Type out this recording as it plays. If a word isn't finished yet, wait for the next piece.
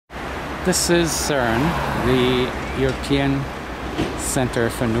This is CERN, the European Center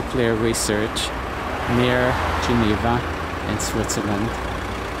for Nuclear Research, near Geneva in Switzerland.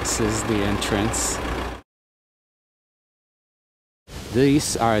 This is the entrance.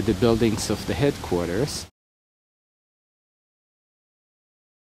 These are the buildings of the headquarters.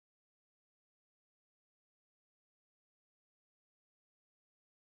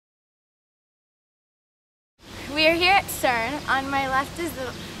 We are here at CERN. On my left is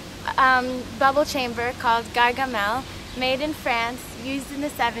the bubble chamber called Gargamel, made in France, used in the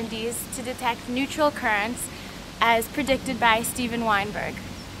 70s to detect neutral currents as predicted by Steven Weinberg.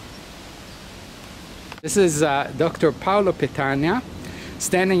 This is Dr. Paolo Petagna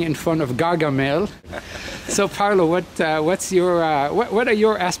standing in front of Gargamel. So Paolo, what are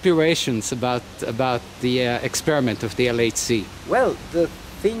your aspirations about the experiment of the LHC? Well, the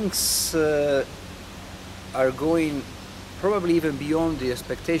things are going probably even beyond the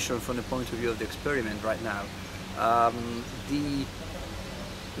expectation from the point of view of the experiment right now. The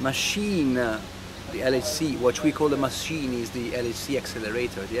machine, the LHC, what we call the machine is the LHC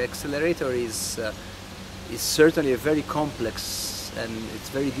accelerator. The accelerator is certainly a very complex and it's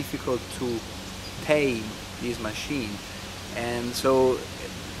very difficult to tame this machine. And so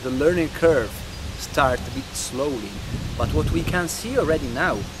the learning curve starts a bit slowly. But what we can see already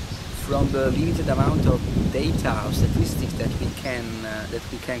now, from the limited amount of data or statistics that we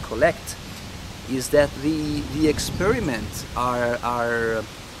can collect, is that the experiments are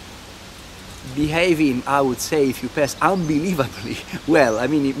behaving, I would say, if you pass, unbelievably well. I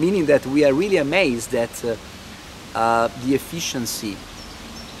mean, meaning that we are really amazed that the efficiency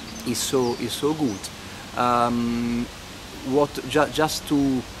is so good. I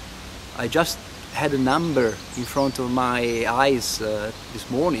just had a number in front of my eyes this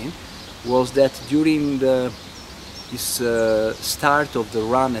morning. Was that during this start of the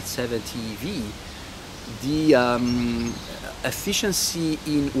run at 70 eV, the efficiency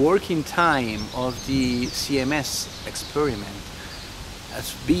in working time of the CMS experiment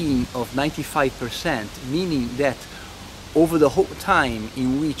has been of 95%, meaning that over the whole time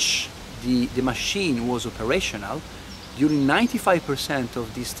in which the machine was operational, during 95%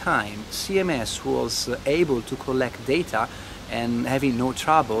 of this time, CMS was able to collect data and having no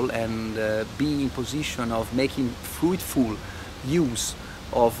trouble and be in position of making fruitful use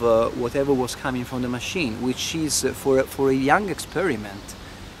of whatever was coming from the machine, which is for a young experiment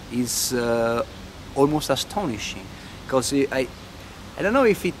is almost astonishing. Because I don't know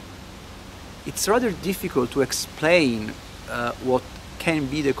if it's rather difficult to explain what can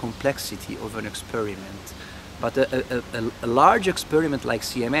be the complexity of an experiment. But a large experiment like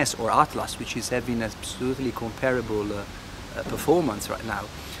CMS or ATLAS, which is having absolutely comparable performance right now,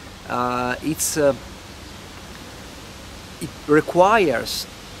 it requires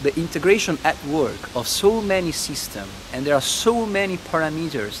the integration at work of so many systems, and there are so many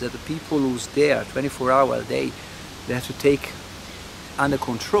parameters that the people who's there 24 hours a day, they have to take under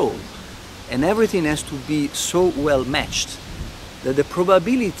control, and everything has to be so well matched that the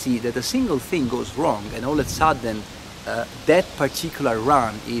probability that a single thing goes wrong and all of a sudden that particular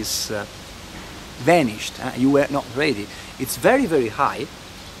run is vanished, you were not ready, it's very, very high.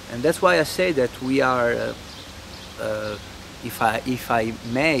 And that's why I say that we are, if I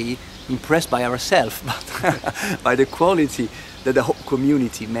may, impressed by ourselves, but by the quality that the whole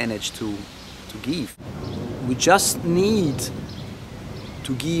community managed to give. We just need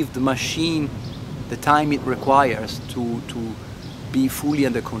to give the machine the time it requires to be fully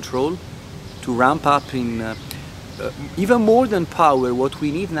under control, to ramp up in even more than power. What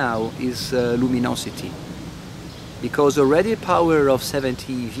we need now is luminosity, because already power of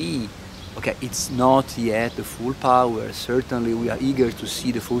 70 eV, okay, it's not yet the full power. Certainly we are eager to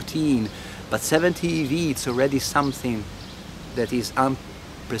see the 14, but 70 eV, it's already something that is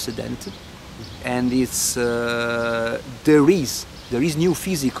unprecedented, and it's there is new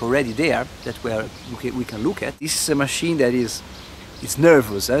physics already there that we can look at. This is a machine that it's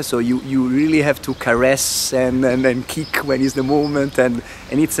nervous, so you really have to caress and kick when is the moment, and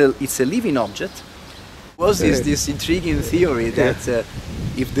it's a living object. Was this intriguing theory that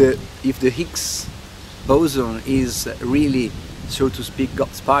if the Higgs boson is really, so to speak,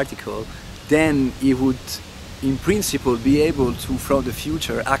 God's particle, then it would in principle be able to, from the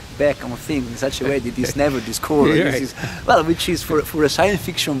future, act back on things in such a way that it's never discovered. Yeah. This is, well, which is for a science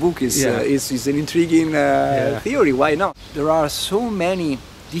fiction book is an intriguing theory. Why not? There are so many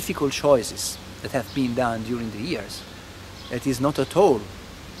difficult choices that have been done during the years that is not at all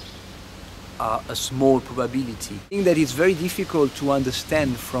a small probability. I think that it's very difficult to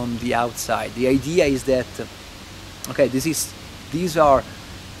understand from the outside. The idea is that, okay, these are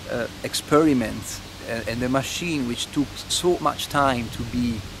experiment and the machine which took so much time to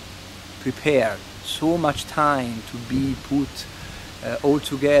be prepared, so much time to be put all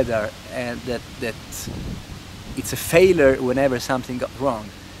together, and that it's a failure whenever something got wrong.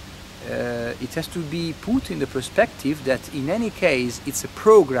 It has to be put in the perspective that in any case it's a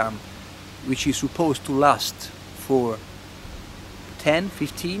program which is supposed to last for 10,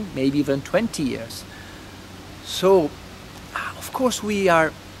 15, maybe even 20 years. So of course we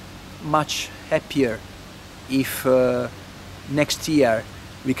are much happier if next year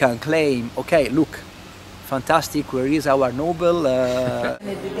we can claim, okay, look, fantastic, where is our Nobel? The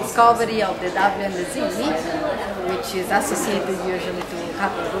discovery of the W and the Z, which is associated usually to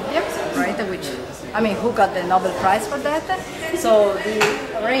Hubble-Rubio, right? Which, I mean, who got the Nobel Prize for that? So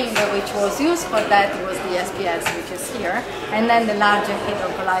the ring which was used for that was the SPS, which is here, and then the Large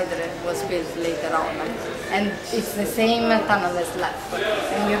Hadron Collider was built later on. And it's the same tunnel as left.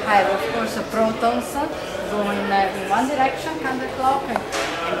 And you have, of course, protons going in one direction, counterclock,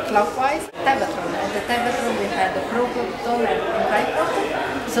 and clockwise. Tevatron. At the Tevatron we had the proton and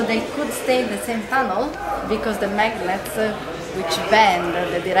antiproton, so they could stay in the same tunnel because the magnets which bend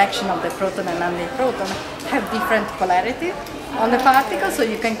the direction of the proton and antiproton have different polarity on the particle, so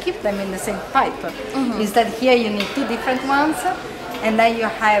you can keep them in the same pipe. Instead here you need two different ones, and then you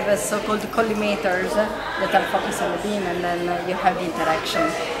have so-called collimators that are focused on the beam, and then you have the interaction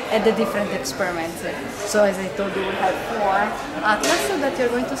at the different experiments. So as I told you, we have 4 ATLAS that you're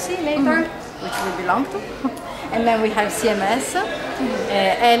going to see later, which we belong to. And then we have CMS,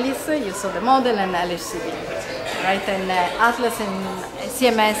 ALICE, you saw the model, and LHCb. Right? And ATLAS and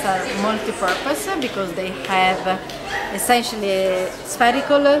CMS are multi-purpose because they have essentially a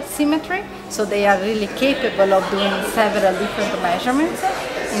spherical symmetry, so they are really capable of doing several different measurements.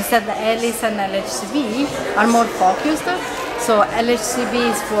 Instead, the ALICE and LHCb are more focused. So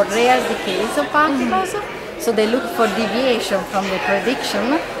LHCb is for rare decays of particles, so they look for deviation from the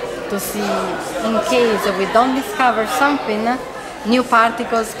prediction to see, in case we don't discover something, new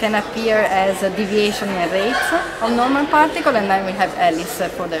particles can appear as a deviation in rates of normal particle, and then we have ALICE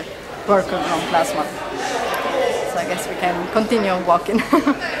for the Perker-Brown plasma. So I guess we can continue walking.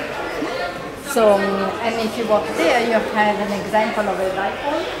 So, and if you walk there, you have an example of a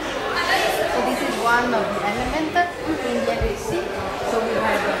dipole. So this is one of the elements in the LHC. So we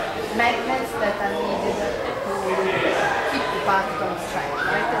have magnets that are needed to keep the particle on track,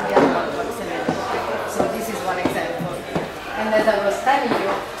 right? And the other one was symmetric. So this is one example. And as I was telling you,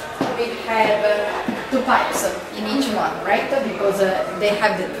 we have 2 pipes in each one, right? Because they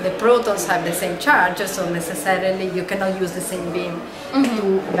have the protons have the same charge, so necessarily you cannot use the same beam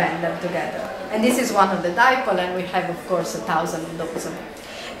to band them together. And this is one of the dipole, and we have, of course, 1,000 of those.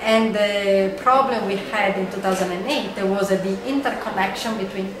 And the problem we had in 2008 was the interconnection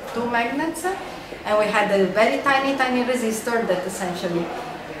between 2 magnets, and we had a very tiny resistor that essentially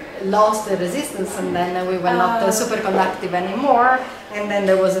lost the resistance, and then we were not superconductive anymore, and then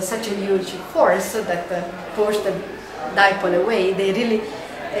there was such a huge force that pushed the dipole away. They really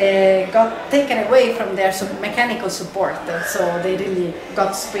got taken away from their mechanical support, so they really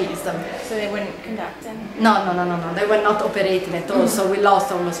got squeezed. So they wouldn't conduct them? No, they were not operating at all, so we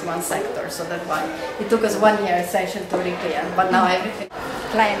lost almost 1 sector, so that's why it took us 1 year essentially to repair, but now everything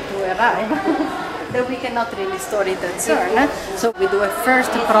planned to arrive. That we cannot really store it at CERN, so we do a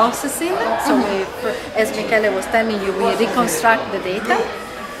first processing, so we, as Michele was telling you, we reconstruct the data,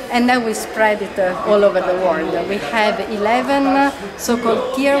 and then we spread it all over the world. We have 11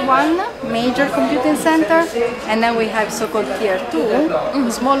 so-called tier 1 major computing centers, and then we have so-called tier 2,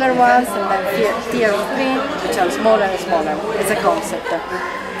 smaller ones, and then tier 3, which are smaller and smaller as a concept.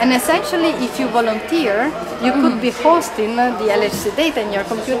 And essentially, if you volunteer, you could be hosting the LHC data in your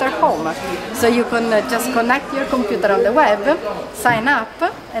computer home. So you can just connect your computer on the web, sign up,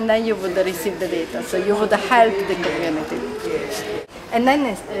 and then you would receive the data. So you would help the community. And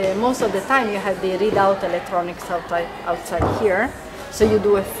then most of the time you have the readout electronics outside here. So you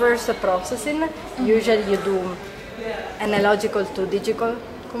do a first processing. Usually you do analogical to digital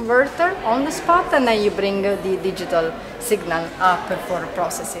converter on the spot, and then you bring the digital signal up for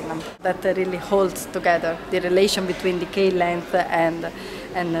processing. That really holds together the relation between decay length and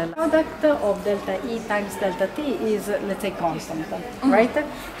the product of delta E times delta T is, let's say, constant, right?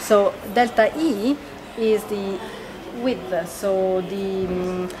 So delta E is the width, so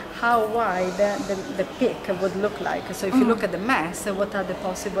the how wide the peak would look like. So if you look at the mass, what are the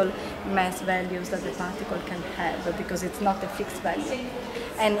possible mass values that the particle can have, because it's not a fixed value.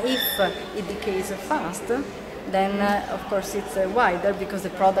 And if it decays fast, then of course it's wider because the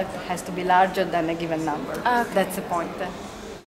product has to be larger than a given number. Okay. That's the point.